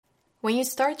When you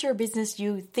start your business,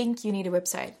 you think you need a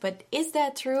website, but is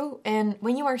that true? And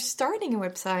when you are starting a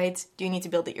website, do you need to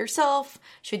build it yourself?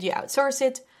 Should you outsource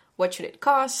it? What should it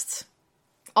cost?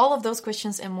 All of those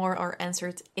questions and more are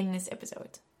answered in this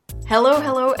episode.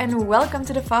 Hello, and welcome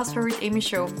to the Fast Forward Amy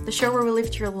Show, the show where we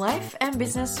lift your life and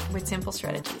business with simple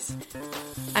strategies.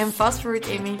 I'm Fast Forward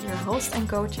Amy, your host and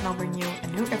coach, and I'll bring you a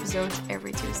new episode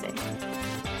every Tuesday.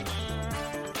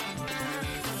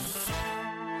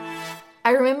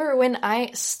 I remember when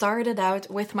I started out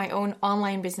with my own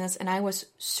online business and I was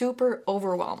super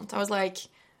overwhelmed. I was like,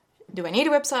 do I need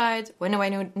a website? When do I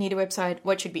need a website?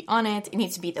 What should be on it? It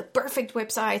needs to be the perfect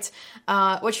website.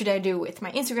 What should I do with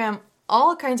my Instagram?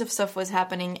 All kinds of stuff was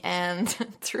happening, and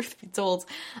truth be told,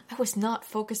 I was not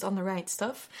focused on the right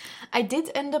stuff. I did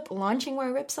end up launching my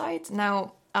website.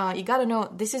 Now, you gotta know,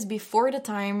 this is before the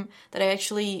time that I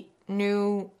actually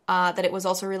knew that it was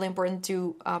also really important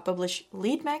to publish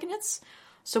lead magnets.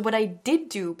 So what I did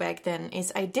do back then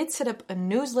is I did set up a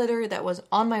newsletter that was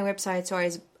on my website. So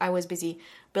I was busy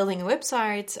building a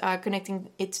website, connecting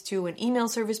it to an email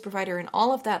service provider and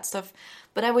all of that stuff.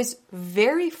 But I was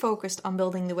very focused on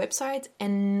building the website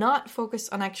and not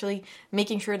focused on actually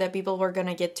making sure that people were going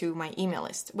to get to my email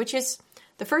list, which is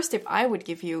the first tip I would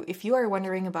give you if you are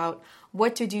wondering about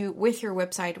what to do with your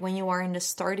website when you are in the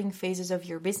starting phases of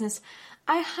your business.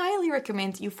 I highly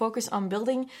recommend you focus on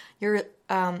building your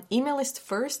email list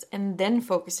first and then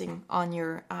focusing on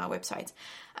your website.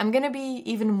 I'm going to be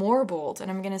even more bold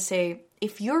and I'm going to say,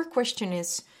 if your question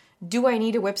is, do I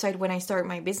need a website when I start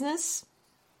my business?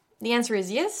 The answer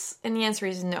is yes, and the answer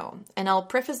is no. And I'll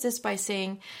preface this by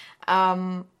saying,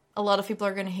 a lot of people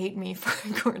are going to hate me for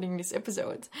recording this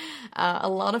episode. A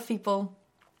lot of people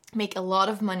make a lot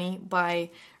of money by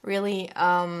really,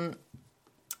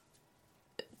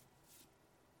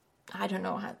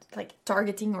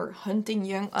 targeting or hunting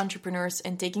young entrepreneurs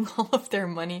and taking all of their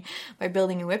money by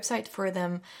building a website for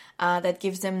them that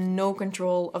gives them no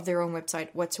control of their own website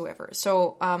whatsoever.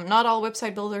 So not all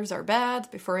website builders are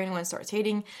bad. Before anyone starts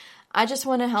hating, I just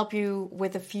want to help you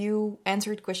with a few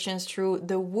answered questions through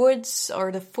the woods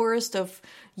or the forest of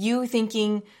you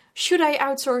thinking, should I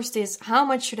outsource this? How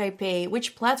much should I pay?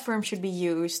 Which platform should be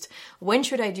used? When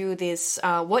should I do this?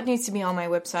 What needs to be on my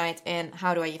website? And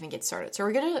how do I even get started? So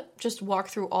we're going to just walk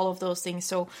through all of those things.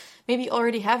 So maybe you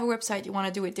already have a website, you want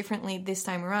to do it differently this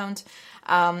time around,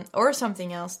 or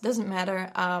something else. Doesn't matter.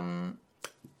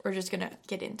 We're just going to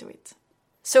get into it.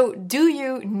 So do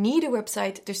you need a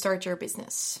website to start your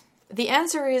business? The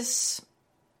answer is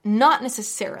not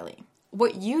necessarily.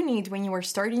 What you need when you are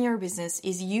starting your business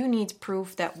is you need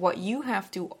proof that what you have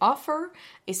to offer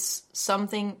is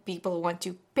something people want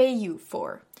to pay you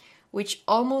for, which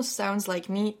almost sounds like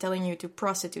me telling you to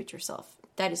prostitute yourself.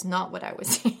 That is not what I was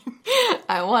saying.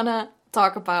 I want to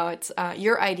talk about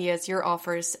your ideas, your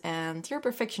offers, and your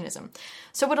perfectionism.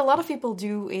 So what a lot of people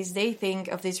do is they think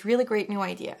of this really great new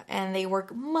idea and they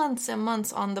work months and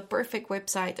months on the perfect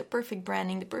website, the perfect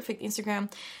branding, the perfect Instagram,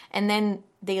 and then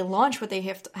they launch what they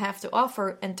have to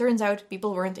offer, and turns out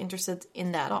people weren't interested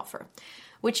in that offer,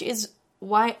 which is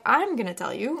why I'm going to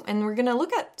tell you, and we're going to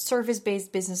look at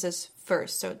service-based businesses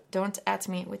first, so don't at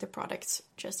me with the products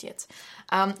just yet.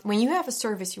 When you have a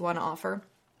service you want to offer,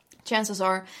 chances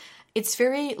are it's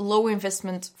very low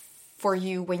investment for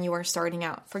you when you are starting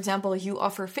out. For example, you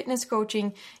offer fitness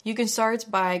coaching. You can start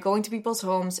by going to people's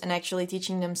homes and actually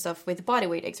teaching them stuff with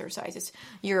bodyweight exercises.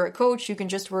 You're a coach, you can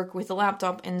just work with a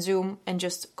laptop and Zoom and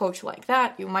just coach like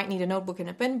that. You might need a notebook and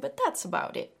a pen, but that's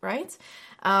about it, right?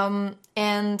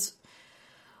 And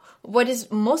what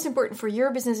is most important for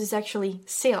your business is actually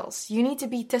sales. You need to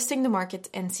be testing the market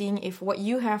and seeing if what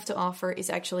you have to offer is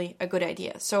actually a good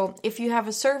idea. So if you have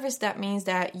a service, that means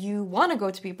that you want to go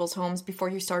to people's homes before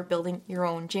you start building your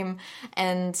own gym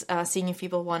and seeing if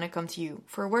people want to come to you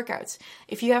for workouts.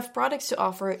 If you have products to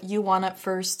offer, you want to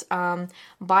first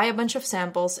buy a bunch of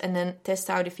samples and then test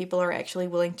out if people are actually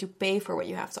willing to pay for what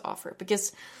you have to offer.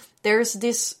 Because there's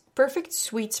this perfect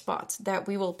sweet spot that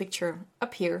we will picture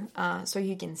up here so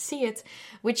you can see it,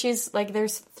 which is like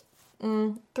there's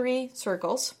 3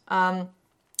 circles,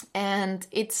 and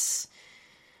it's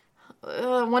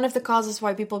one of the causes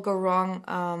why people go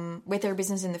wrong with their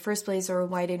business in the first place, or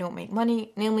why they don't make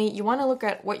money. Namely, you want to look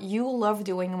at what you love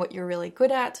doing and what you're really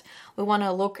good at. We want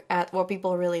to look at what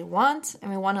people really want, and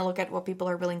we want to look at what people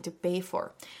are willing to pay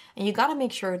for. And you got to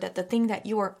make sure that the thing that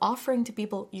you are offering to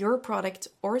people, your product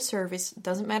or service,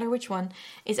 doesn't matter which one,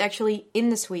 is actually in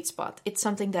the sweet spot. It's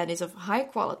something that is of high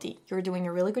quality. You're doing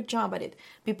a really good job at it.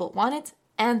 People want it,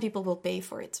 and people will pay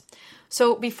for it.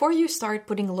 So before you start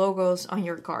putting logos on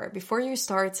your car, before you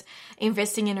start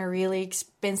investing in a really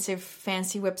expensive,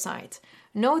 fancy website,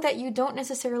 know that you don't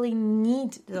necessarily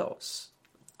need those.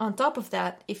 On top of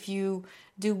that, if you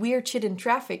do weird shit in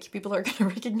traffic, people are going to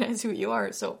recognize who you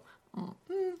are. So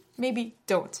maybe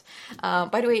don't.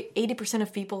 By the way, 80%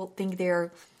 of people think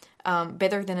they're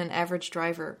better than an average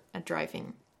driver at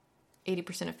driving.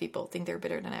 80% of people think they're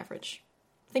better than average.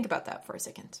 Think about that for a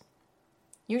second.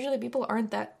 Usually people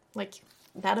aren't that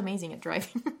amazing at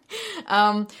driving.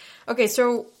 Okay,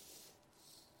 so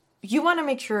you want to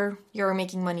make sure you're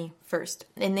making money first,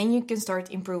 and then you can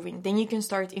start improving. Then you can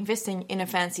start investing in a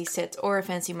fancy set or a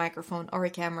fancy microphone or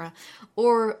a camera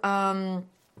or a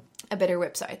better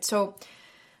website. So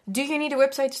do you need a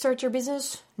website to start your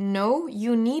business? No,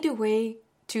 you need a way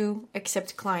to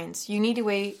accept clients. You need a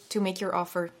way to make your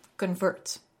offer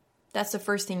convert. That's the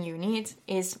first thing you need,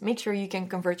 is make sure you can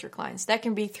convert your clients. That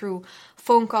can be through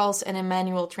phone calls and a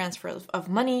manual transfer of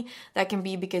money. That can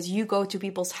be because you go to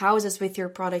people's houses with your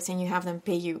products and you have them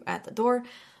pay you at the door.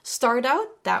 Start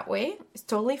out that way, it's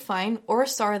totally fine. Or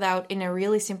start out in a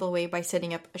really simple way by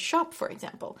setting up a shop, for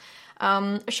example.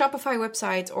 A Shopify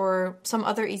website or some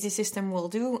other easy system will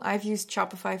do. I've used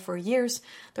Shopify for years.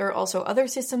 There are also other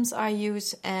systems I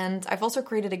use, and I've also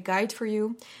created a guide for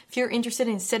you. If you're interested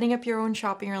in setting up your own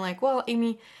shop and you're like, well,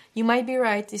 Amy, you might be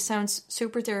right. This sounds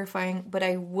super terrifying, but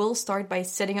I will start by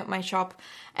setting up my shop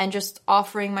and just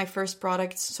offering my first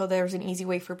products so there's an easy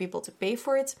way for people to pay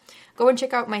for it. Go and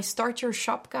check out my Start Your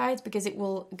Shop guide, because it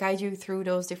will guide you through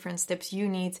those different steps you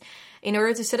need in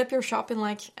order to set up your shop in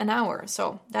like an hour.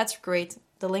 So that's great.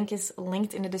 The link is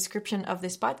linked in the description of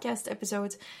this podcast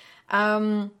episode.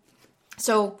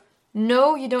 So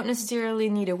no, you don't necessarily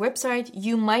need a website.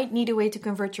 You might need a way to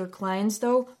convert your clients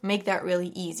though. Make that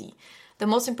really easy. The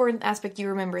most important aspect you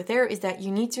remember there is that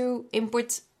you need to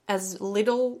input as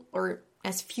little or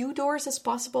as few doors as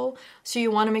possible. So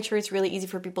you want to make sure it's really easy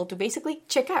for people to basically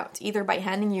check out, either by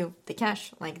handing you the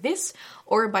cash like this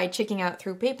or by checking out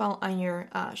through PayPal on your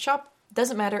shop.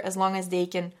 Doesn't matter, as long as they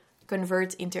can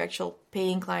convert into actual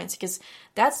paying clients, because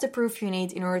that's the proof you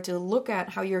need in order to look at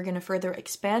how you're going to further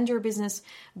expand your business,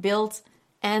 build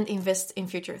and invest in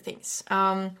future things.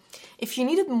 If you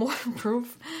needed more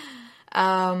proof,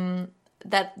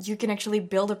 that you can actually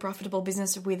build a profitable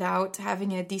business without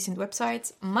having a decent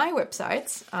website. My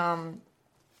website,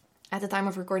 at the time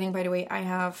of recording, by the way, I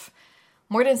have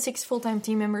more than 6 full-time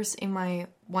team members in my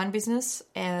one business,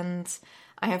 and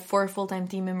I have 4 full-time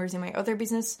team members in my other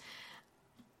business.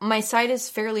 My site is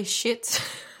fairly shit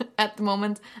at the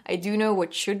moment. I do know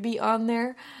what should be on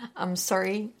there. I'm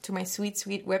sorry to my sweet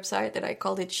website that I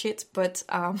called it shit, but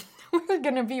we're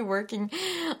gonna be working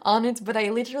on it. But I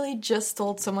literally just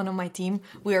told someone on my team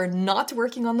we are not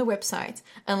working on the website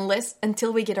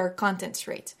until we get our content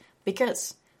straight,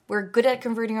 because we're good at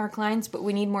converting our clients, but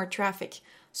we need more traffic.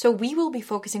 So we will be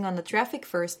focusing on the traffic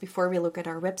first before we look at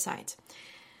our website.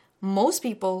 Most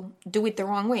people do it the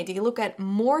wrong way. They look at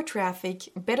more traffic,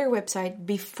 better website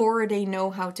before they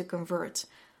know how to convert.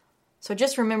 So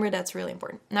just remember that's really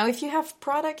important. Now, if you have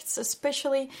products,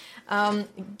 especially,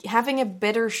 having a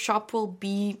better shop will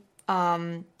be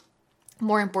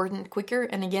more important, quicker.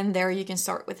 And again, there you can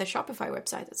start with a Shopify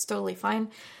website. It's totally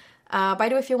fine. By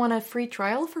the way, if you want a free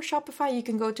trial for Shopify, you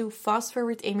can go to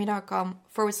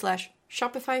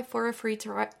fastforwardamy.com/Shopify for a free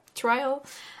trial.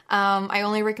 I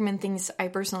only recommend things I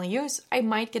personally use. I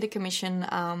might get a commission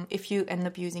if you end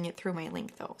up using it through my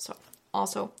link though. So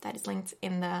also that is linked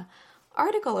in the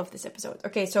article of this episode.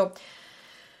 Okay, so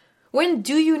when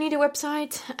do you need a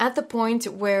website? At the point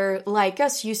where, like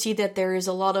us, you see that there is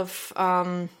a lot of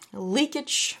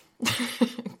leakage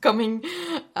coming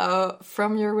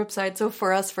from your website. So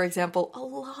for us, for example, a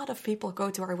lot of people go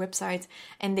to our website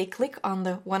and they click on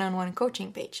the one-on-one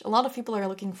coaching page. A lot of people are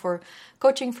looking for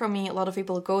coaching from me. A lot of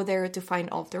people go there to find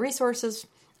all of the resources.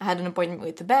 I had an appointment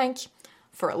with the bank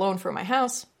for a loan for my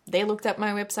house. They looked at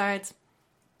my website.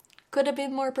 Could have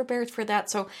been more prepared for that.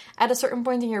 So at a certain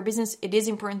point in your business, it is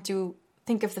important to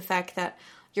think of the fact that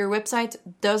your website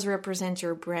does represent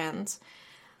your brand.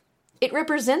 It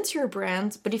represents your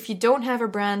brand, but if you don't have a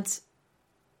brand,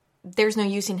 there's no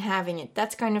use in having it.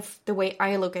 That's kind of the way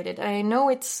I look at it. I know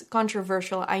it's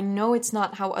controversial. I know it's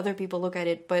not how other people look at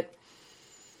it, but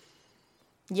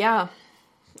yeah,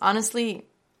 honestly,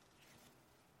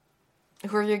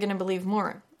 who are you going to believe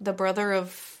more? The brother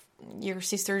of your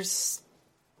sister's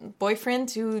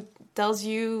boyfriend who tells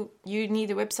you you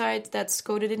need a website that's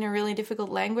coded in a really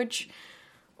difficult language,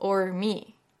 or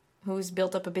me, who's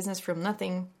built up a business from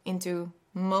nothing into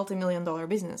multi-million-dollar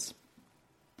business?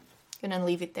 Gonna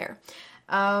leave it there.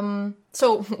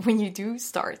 So when you do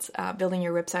start building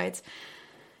your website,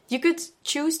 you could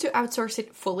choose to outsource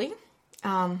it fully.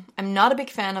 I'm not a big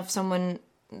fan of someone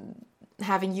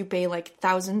having you pay like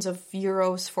thousands of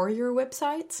euros for your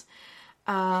website.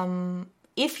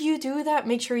 If you do that,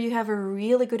 make sure you have a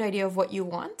really good idea of what you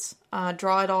want.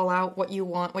 Draw it all out, what you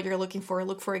want, what you're looking for.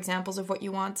 Look for examples of what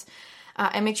you want.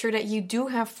 And make sure that you do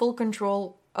have full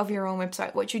control of your own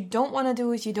website. What you don't want to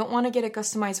do is you don't want to get a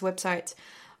customized website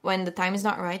when the time is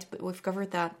not right, but we've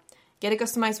covered that. Get a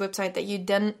customized website that you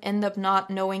then end up not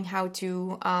knowing how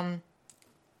to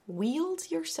wield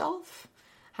yourself,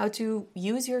 how to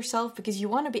use yourself, because you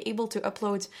want to be able to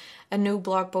upload a new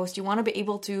blog post. You want to be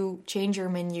able to change your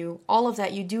menu. All of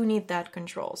that, you do need that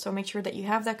control. So make sure that you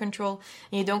have that control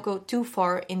and you don't go too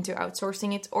far into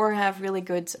outsourcing it, or have really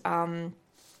good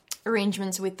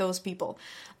arrangements with those people.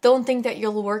 Don't think that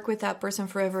you'll work with that person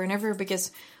forever and ever,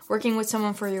 because working with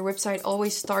someone for your website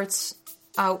always starts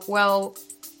out well.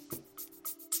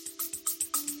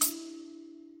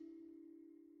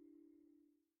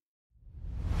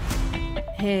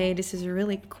 Hey, this is a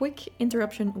really quick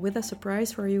interruption with a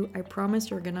surprise for you. I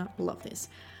promise you're gonna love this.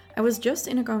 I was just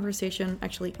in a conversation,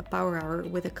 actually a power hour,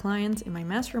 with a client in my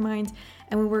mastermind,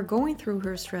 and we were going through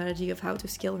her strategy of how to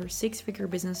scale her 6-figure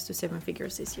business to 7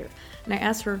 figures this year. And I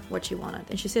asked her what she wanted,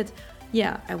 and she said,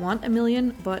 yeah, I want 1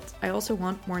 million, but I also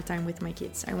want more time with my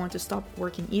kids. I want to stop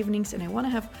working evenings, and I want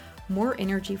to have more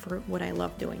energy for what I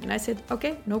love doing. And I said,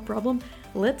 okay, no problem.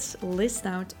 Let's list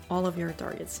out all of your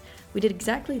targets. We did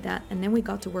exactly that, and then we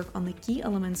got to work on the key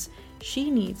elements she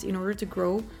needs in order to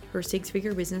grow her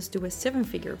 6-figure business to a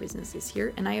 7-figure business this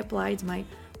year, and I applied my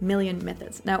million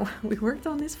methods. Now, we worked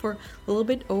on this for a little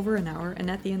bit over an hour,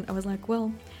 and at the end I was like,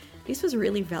 well, this was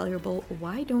really valuable.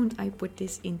 Why don't I put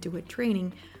this into a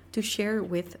training to share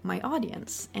with my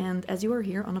audience? And as you are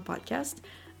here on a podcast,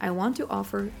 I want to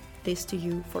offer this to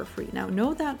you for free. Now,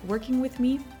 know that working with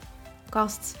me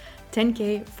costs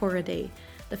 10K for a day.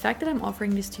 The fact that I'm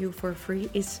offering this to you for free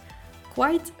is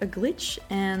quite a glitch,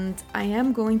 and I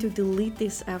am going to delete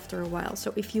this after a while.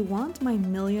 So if you want my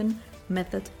million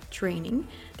method training,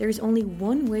 there is only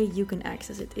one way you can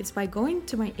access it. It's by going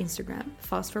to my Instagram,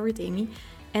 FastForwardAmy,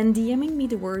 and DMing me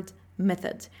the word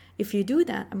method. If you do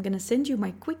that, I'm going to send you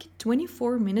my quick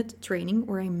 24-minute training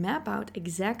where I map out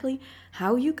exactly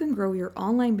how you can grow your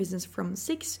online business from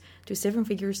 6 to 7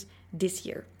 figures this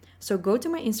year. So go to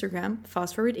my Instagram,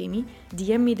 FastForwardAmy,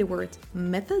 DM me the word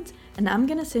method, and I'm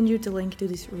going to send you the link to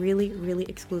this really, really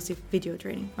exclusive video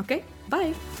training. Okay?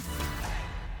 Bye!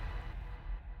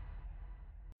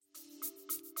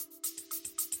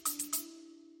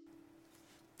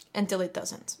 Until it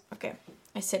doesn't. Okay,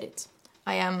 I said it.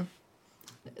 I am...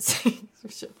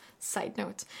 Side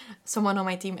note, someone on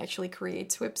my team actually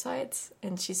creates websites,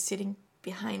 and she's sitting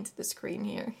behind the screen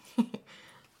here.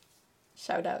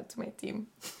 Shout out to my team.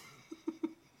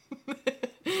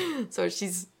 So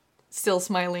she's still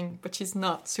smiling, but she's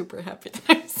not super happy that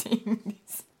I'm seeing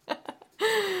this.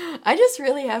 I just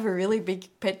really have a really big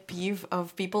pet peeve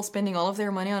of people spending all of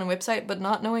their money on a website but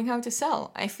not knowing how to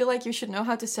sell. I feel like you should know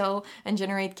how to sell and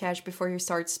generate cash before you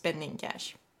start spending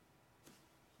cash.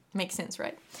 Makes sense,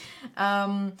 right?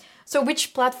 So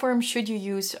which platform should you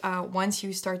use once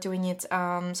you start doing it?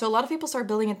 So a lot of people start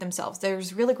building it themselves.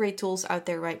 There's really great tools out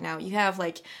there right now. You have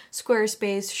like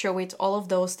Squarespace, Showit, all of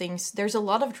those things. There's a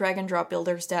lot of drag and drop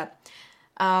builders that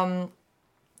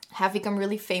have become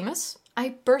really famous. I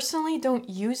personally don't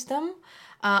use them.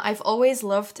 I've always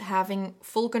loved having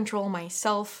full control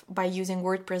myself by using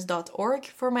WordPress.org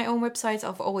for my own websites.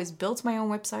 I've always built my own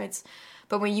websites.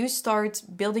 But when you start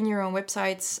building your own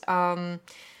websites,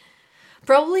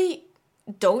 probably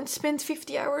don't spend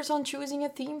 50 hours on choosing a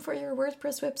theme for your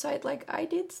WordPress website like I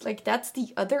did. Like, that's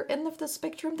the other end of the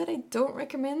spectrum that I don't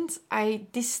recommend. I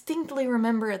distinctly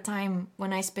remember a time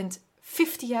when I spent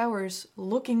 50 hours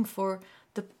looking for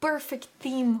the perfect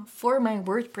theme for my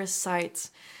WordPress site,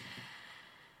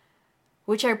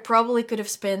 which I probably could have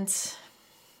spent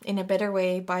in a better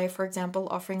way by, for example,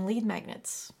 offering lead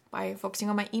magnets, by focusing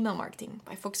on my email marketing,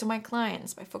 by focusing on my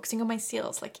clients, by focusing on my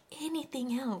sales, like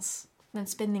anything else than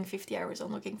spending 50 hours on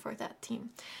looking for that theme.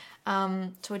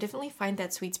 So definitely find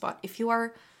that sweet spot. If you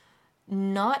are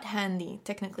not handy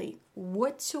technically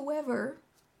whatsoever,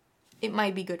 it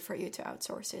might be good for you to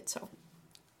outsource it. So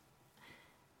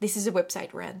this is a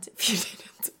website rant, if you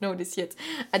didn't notice yet.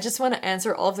 I just want to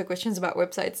answer all of the questions about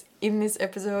websites in this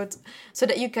episode so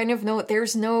that you kind of know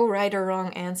there's no right or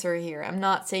wrong answer here. I'm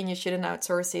not saying you shouldn't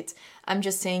outsource it. I'm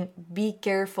just saying be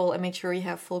careful and make sure you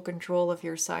have full control of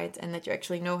your site and that you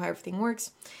actually know how everything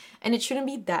works. And it shouldn't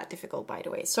be that difficult, by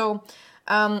the way. So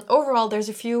overall, there's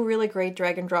a few really great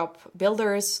drag and drop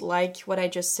builders, like what I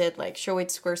just said, like Showit,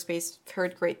 Squarespace. I've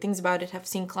heard great things about it. Have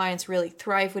seen clients really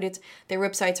thrive with it. Their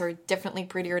websites are definitely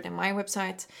prettier than my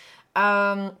website.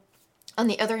 On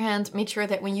the other hand, make sure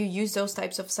that when you use those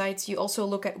types of sites, you also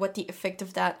look at what the effect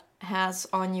of that has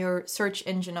on your search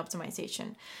engine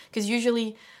optimization. Because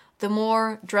usually the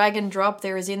more drag and drop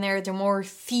there is in there, the more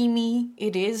themey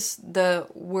it is, the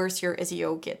worse your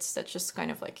SEO gets. That's just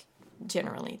kind of like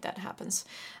generally that happens.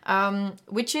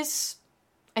 Which is,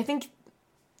 I think,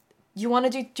 you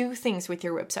want to do things with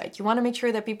your website. You want to make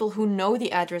sure that people who know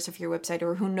the address of your website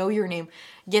or who know your name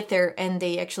get there and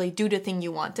they actually do the thing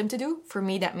you want them to do. For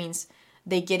me, that means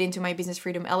they get into my Business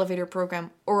Freedom Elevator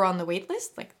program or on the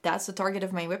waitlist. Like, that's the target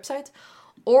of my website.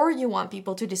 Or you want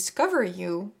people to discover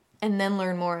you and then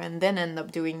learn more and then end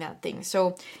up doing that thing.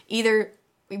 So either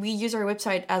we use our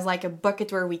website as like a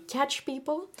bucket where we catch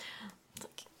people,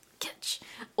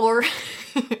 or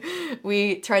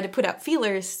we try to put out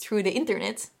feelers through the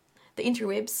internet, the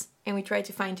interwebs, and we try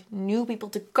to find new people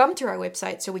to come to our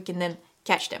website so we can then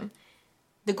catch them.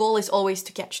 The goal is always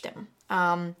to catch them.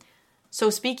 So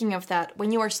speaking of that,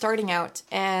 when you are starting out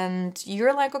and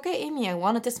you're like, okay, Amy, I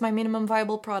want to test my minimum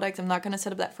viable product. I'm not going to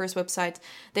set up that first website.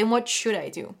 Then what should I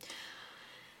do?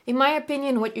 In my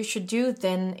opinion, what you should do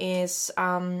then is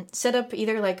set up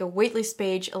either like a waitlist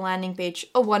page, a landing page,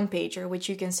 a one-pager, which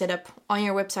you can set up on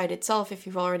your website itself if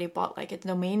you've already bought like a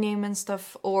domain name and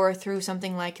stuff, or through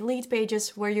something like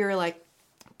Leadpages where you're like,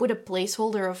 put a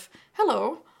placeholder of,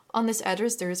 hello, on this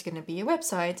address there's going to be a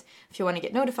website. If you want to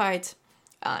get notified,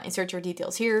 insert your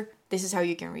details here. This is how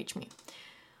you can reach me.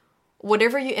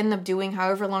 Whatever you end up doing,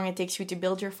 however long it takes you to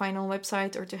build your final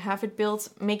website or to have it built,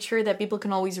 make sure that people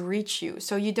can always reach you.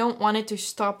 So you don't want it to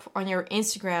stop on your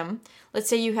Instagram. Let's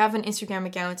say you have an Instagram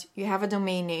account, you have a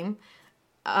domain name,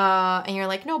 and you're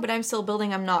like, no, but I'm still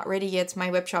building, I'm not ready yet, my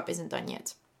web shop isn't done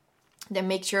yet. Then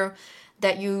make sure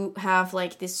that you have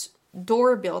like this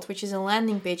door built, which is a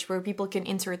landing page where people can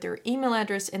insert their email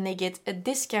address and they get a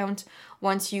discount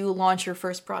once you launch your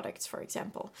first products, for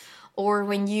example. Or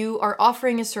when you are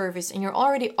offering a service and you're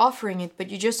already offering it, but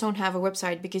you just don't have a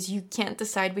website because you can't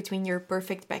decide between your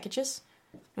perfect packages.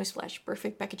 Newsflash,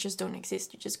 perfect packages don't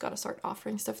exist. You just gotta start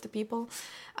offering stuff to people.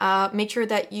 Make sure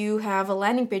that you have a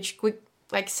landing page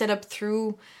like set up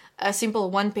through a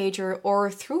simple one-pager or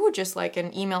through just like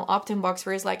an email opt-in box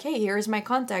where it's like, hey, here's my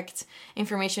contact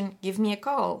information. Give me a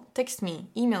call, text me,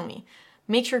 email me.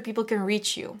 Make sure people can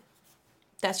reach you.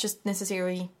 That's just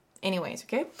necessary anyways,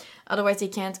 okay? Otherwise, they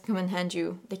can't come and hand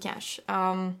you the cash.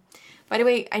 By the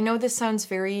way, I know this sounds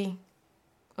very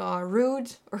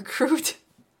rude or crude.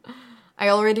 I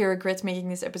already regret making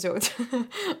this episode.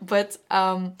 But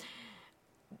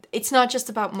it's not just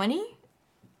about money,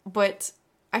 but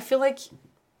I feel like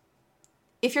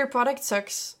if your product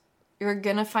sucks, you're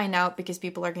gonna find out because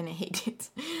people are gonna hate it.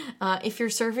 If your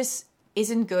service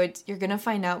isn't good, you're gonna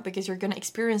find out because you're gonna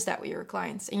experience that with your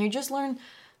clients. And you just learn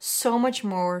so much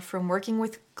more from working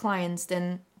with clients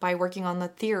than by working on the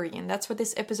theory. And that's what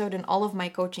this episode and all of my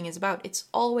coaching is about. It's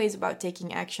always about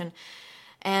taking action.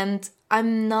 And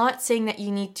I'm not saying that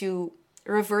you need to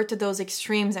revert to those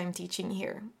extremes I'm teaching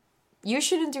here. You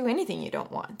shouldn't do anything you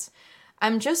don't want.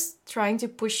 I'm just trying to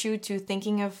push you to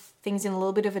thinking of things in a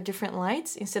little bit of a different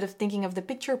light. Instead of thinking of the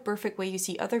picture perfect way you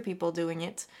see other people doing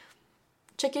it,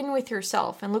 check in with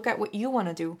yourself and look at what you want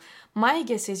to do. My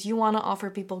guess is you want to offer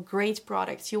people great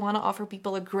products. You want to offer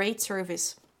people a great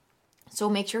service. So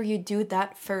make sure you do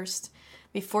that first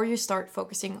before you start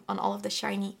focusing on all of the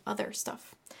shiny other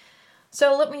stuff.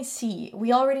 So let me see.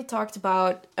 We already talked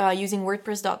about using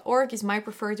WordPress.org is my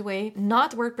preferred way,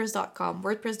 not WordPress.com,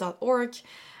 WordPress.org.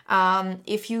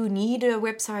 If you need a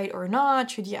website or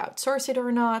not, should you outsource it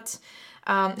or not?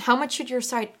 How much should your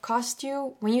site cost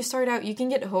you? When you start out, you can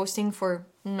get hosting for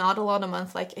not a lot a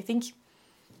month. Like I think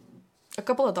a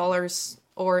couple of dollars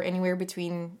or anywhere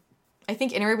between like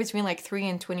 $3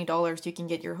 and $20 you can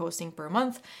get your hosting per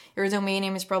month. Your domain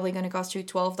name is probably going to cost you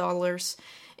 $12.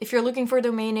 If you're looking for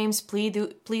domain names, please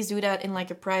do that in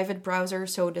like a private browser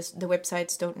so the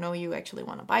websites don't know you actually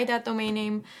want to buy that domain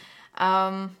name.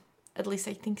 At least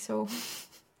I think so.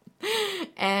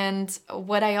 And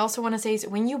what I also want to say is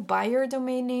when you buy your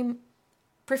domain name,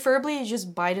 preferably you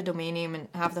just buy the domain name and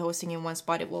have the hosting in one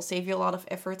spot. It will save you a lot of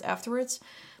effort afterwards.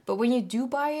 But when you do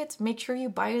buy it, make sure you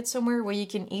buy it somewhere where you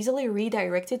can easily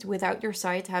redirect it without your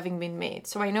site having been made.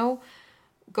 So I know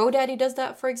GoDaddy does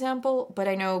that, for example, but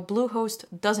I know Bluehost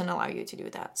doesn't allow you to do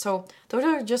that. So those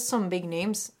are just some big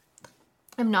names.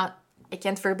 I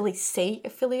can't verbally say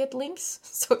affiliate links,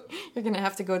 so you're going to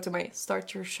have to go to my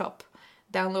Start Your Shop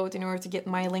download in order to get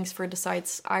my links for the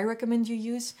sites I recommend you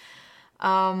use.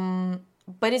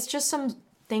 But it's just some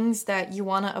things that you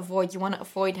want to avoid. You want to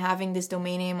avoid having this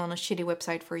domain name on a shitty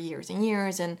website for years and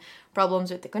years and problems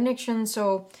with the connection.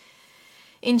 So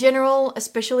In general,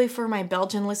 especially for my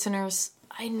Belgian listeners,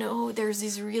 I know there's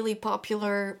these really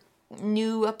popular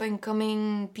new up and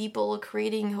coming people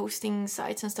creating hosting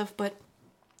sites and stuff, but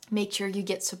make sure you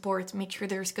get support. Make sure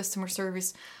there's customer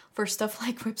service for stuff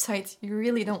like websites. You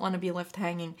really don't want to be left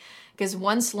hanging, because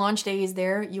once launch day is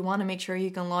there, you want to make sure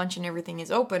you can launch and everything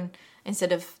is open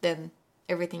instead of then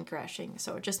everything crashing.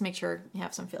 So just make sure you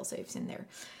have some fail safes in there.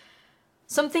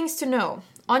 Some things to know.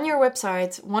 On your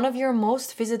website, one of your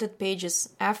most visited pages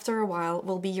after a while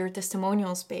will be your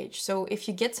testimonials page. So if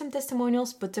you get some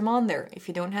testimonials, put them on there. If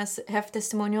you don't have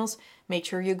testimonials, make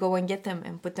sure you go and get them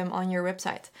and put them on your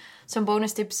website. Some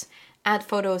bonus tips: add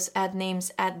photos, add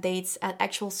names, add dates, add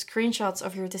actual screenshots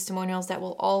of your testimonials that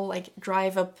will all like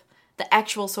drive up the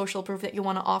actual social proof that you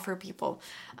want to offer people.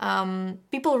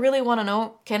 People really want to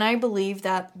know, can I believe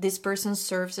that this person's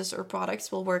services or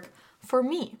products will work for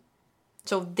me?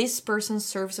 So this person's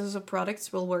services or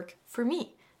products will work for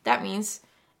me. That means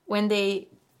when they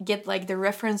get like the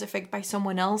reference effect by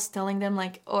someone else telling them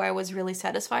like, oh, I was really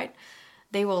satisfied,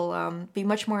 they will be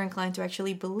much more inclined to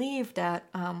actually believe that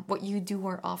what you do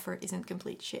or offer isn't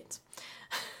complete shit.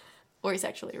 Or is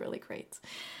actually really great.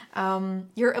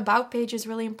 Your about page is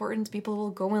really important. People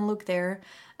will go and look there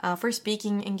for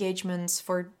speaking engagements,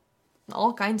 for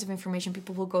all kinds of information.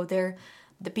 People will go there.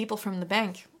 The people from the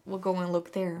bank will go and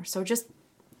look there. So just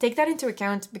take that into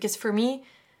account, because for me,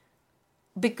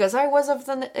 because I was of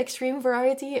the extreme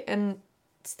variety and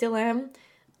still am,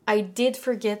 I did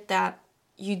forget that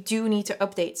you do need to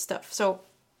update stuff. So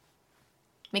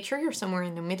make sure you're somewhere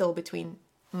in the middle between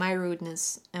my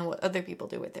rudeness and what other people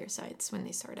do with their sites when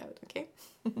they start out, okay?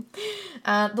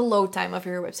 The load time of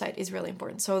your website is really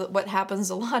important. So what happens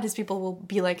a lot is people will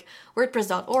be like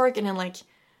WordPress.org and then like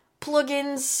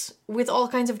plugins with all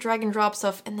kinds of drag and drop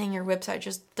stuff, and then your website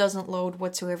just doesn't load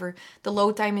whatsoever. The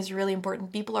load time is really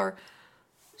important. People are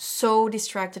so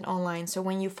distracted online. So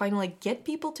when you finally get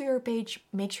people to your page,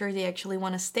 make sure they actually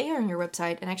want to stay on your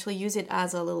website and actually use it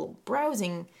as a little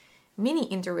browsing mini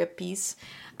interweb piece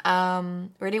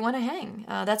where they want to hang.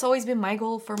 That's always been my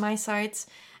goal for my sites.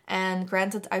 And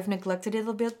granted, I've neglected it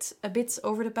a bit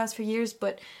over the past few years,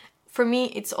 but for me,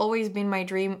 it's always been my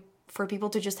dream for people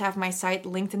to just have my site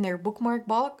linked in their bookmark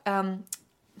bulk,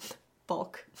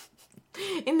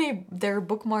 in their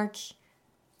bookmark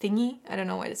thingy. I don't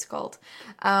know what it's called.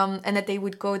 And that they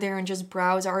would go there and just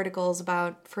browse articles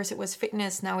about, first it was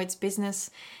fitness, now it's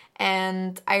business.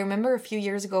 And I remember a few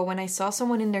years ago when I saw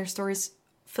someone in their stories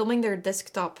filming their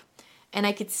desktop, and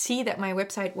I could see that my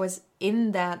website was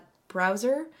in that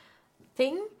browser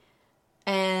thing.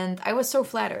 And I was so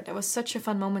flattered. That was such a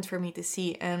fun moment for me to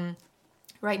see. And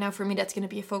right now, for me, that's going to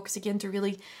be a focus again, to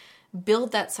really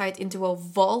build that site into a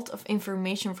vault of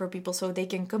information for people so they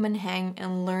can come and hang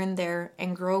and learn there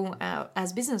and grow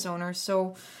as business owners.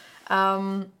 So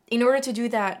in order to do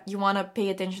that, you want to pay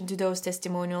attention to those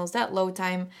testimonials, that load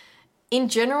time. In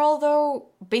general, though,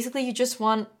 basically you just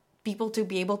want people to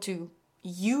be able to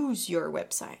use your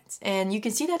website. And you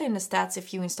can see that in the stats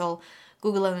if you install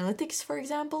Google Analytics, for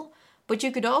example. But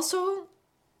you could also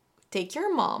take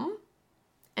your mom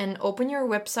and open your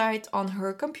website on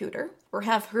her computer, or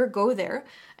have her go there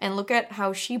and look at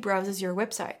how she browses your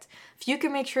website. If you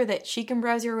can make sure that she can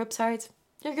browse your website,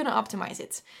 you're going to optimize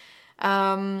it.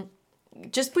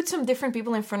 Just put some different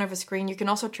people in front of a screen. You can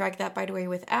also track that, by the way,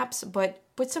 with apps, but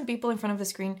put some people in front of the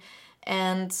screen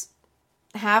and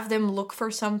have them look for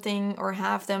something, or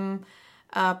have them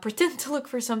pretend to look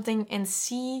for something, and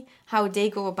see how they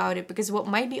go about it. Because what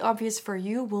might be obvious for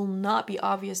you will not be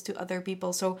obvious to other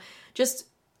people. So just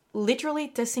literally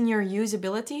testing your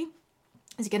usability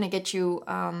is going to get you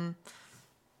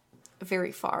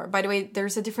very far. By the way,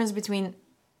 there's a difference between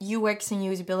UX and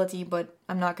usability, but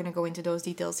I'm not going to go into those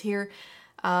details here.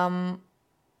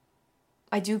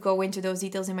 I do go into those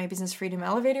details in my Business Freedom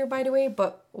Elevator, by the way,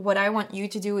 but what I want you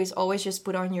to do is always just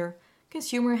put on your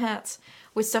consumer hats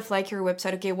with stuff like your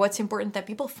website. Okay, what's important? That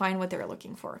people find what they're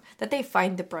looking for, that they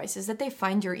find the prices, that they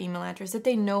find your email address, that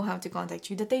they know how to contact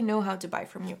you, that they know how to buy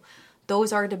from you.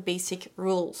 Those are the basic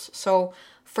rules. So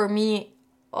for me,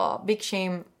 big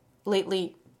shame,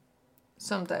 lately,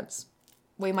 sometimes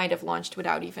we might have launched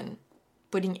without even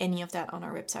putting any of that on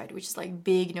our website, which is like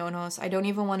big no-nos. I don't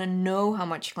even want to know how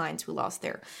much clients we lost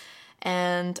there.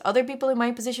 And other people in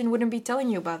my position wouldn't be telling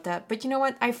you about that. But you know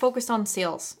what? I focused on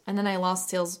sales, and then I lost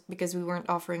sales because we weren't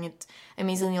offering it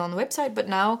amazingly on the website. But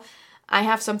now I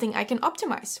have something I can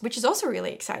optimize, which is also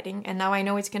really exciting. And now I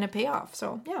know it's going to pay off.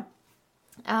 So yeah.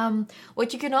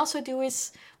 What you can also do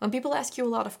is, when people ask you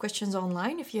a lot of questions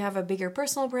online, if you have a bigger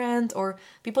personal brand, or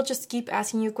people just keep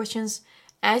asking you questions,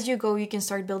 as you go, you can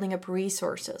start building up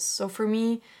resources. So for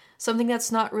me, Something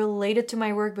that's not related to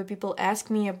my work, but people ask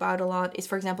me about a lot is,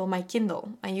 for example, my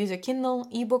Kindle. I use a Kindle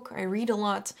ebook. I read a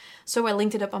lot. So I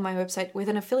linked it up on my website with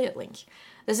an affiliate link.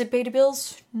 Does it pay the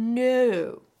bills?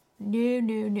 No.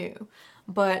 No.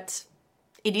 But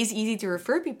it is easy to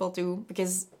refer people to,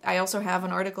 because I also have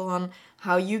an article on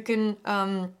how you can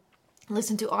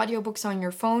listen to audiobooks on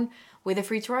your phone with a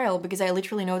free trial, because I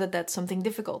literally know that that's something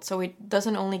difficult. So it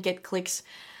doesn't only get clicks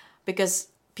because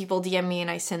people DM me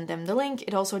and I send them the link.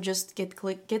 It also just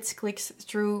gets clicks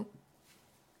through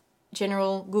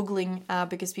general Googling,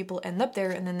 because people end up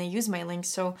there and then they use my links.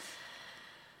 So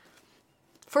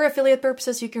for affiliate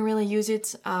purposes, you can really use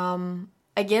it.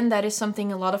 Again, that is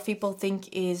something a lot of people think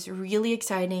is really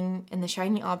exciting and the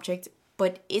shiny object,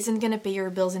 but isn't going to pay your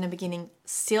bills in the beginning.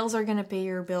 Sales are going to pay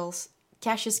your bills.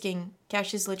 Cash is king.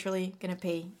 Cash is literally going to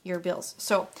pay your bills.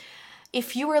 So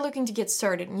if you are looking to get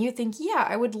started and you think, yeah,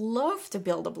 I would love to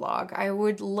build a blog, I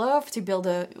would love to build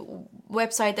a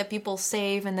website that people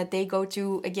save and that they go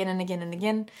to again and again and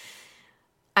again,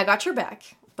 I got your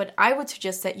back. But I would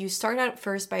suggest that you start out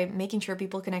first by making sure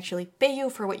people can actually pay you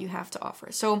for what you have to offer.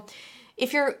 So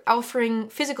if you're offering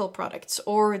physical products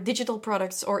or digital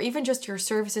products or even just your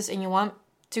services, and you want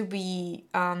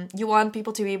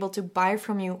people to be able to buy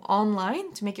from you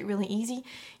online to make it really easy,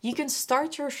 you can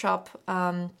start your shop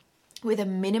with a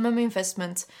minimum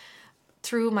investment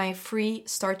through my free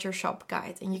Start Your Shop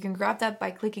guide. And you can grab that by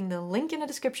clicking the link in the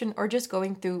description or just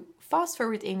going to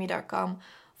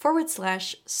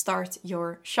fastforwardamy.com/start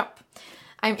your shop.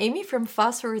 I'm Amy from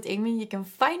Fast Forward Amy. You can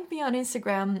find me on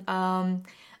Instagram.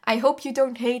 I hope you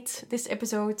don't hate this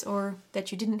episode, or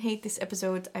that you didn't hate this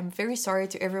episode. I'm very sorry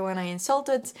to everyone I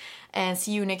insulted, and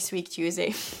see you next week,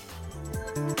 Tuesday.